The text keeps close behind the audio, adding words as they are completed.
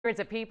Hundreds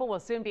of people will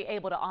soon be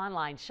able to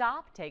online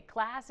shop, take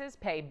classes,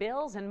 pay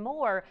bills, and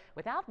more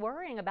without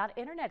worrying about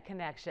internet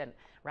connection.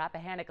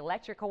 Rappahannock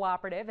Electric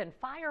Cooperative and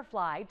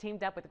Firefly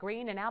teamed up with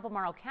Greene and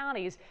Albemarle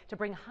counties to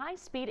bring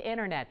high-speed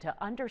internet to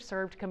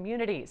underserved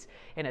communities.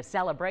 In a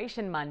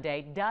celebration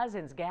Monday,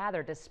 dozens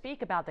gathered to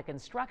speak about the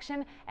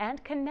construction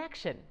and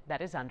connection that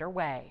is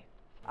underway.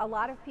 A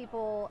lot of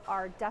people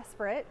are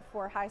desperate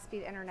for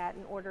high-speed internet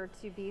in order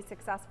to be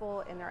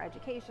successful in their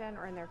education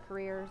or in their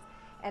careers.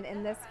 And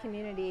in this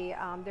community,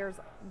 there's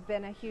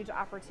been a huge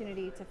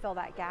opportunity to fill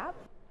that gap.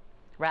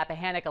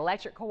 Rappahannock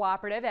Electric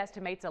Cooperative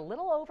estimates a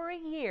little over a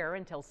year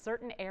until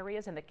certain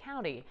areas in the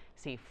county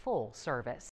see full service.